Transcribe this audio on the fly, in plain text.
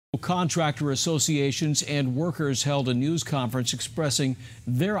Contractor associations and workers held a news conference expressing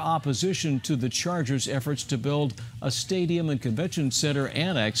their opposition to the Chargers' efforts to build a stadium and convention center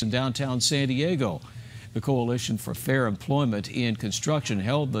annex in downtown San Diego. The Coalition for Fair Employment in Construction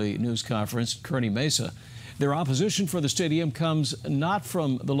held the news conference at Kearney Mesa. Their opposition for the stadium comes not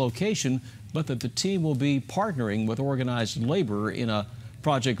from the location, but that the team will be partnering with organized labor in a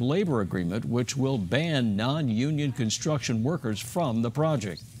project labor agreement which will ban non-union construction workers from the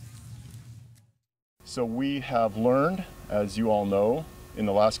project. So we have learned, as you all know, in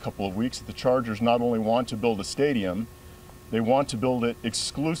the last couple of weeks that the Chargers not only want to build a stadium, they want to build it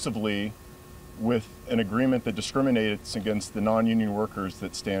exclusively with an agreement that discriminates against the non-union workers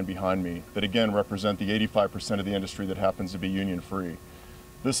that stand behind me, that again represent the 85% of the industry that happens to be union-free.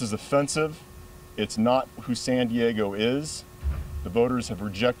 This is offensive. It's not who San Diego is. The voters have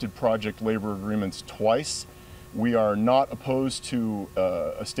rejected project labor agreements twice. We are not opposed to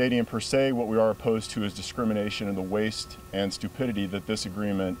a stadium per se. What we are opposed to is discrimination and the waste and stupidity that this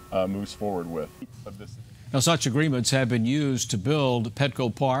agreement moves forward with. Now, such agreements have been used to build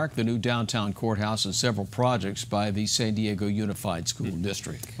Petco Park, the new downtown courthouse, and several projects by the San Diego Unified School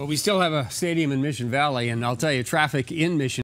District. Well, we still have a stadium in Mission Valley, and I'll tell you, traffic in Mission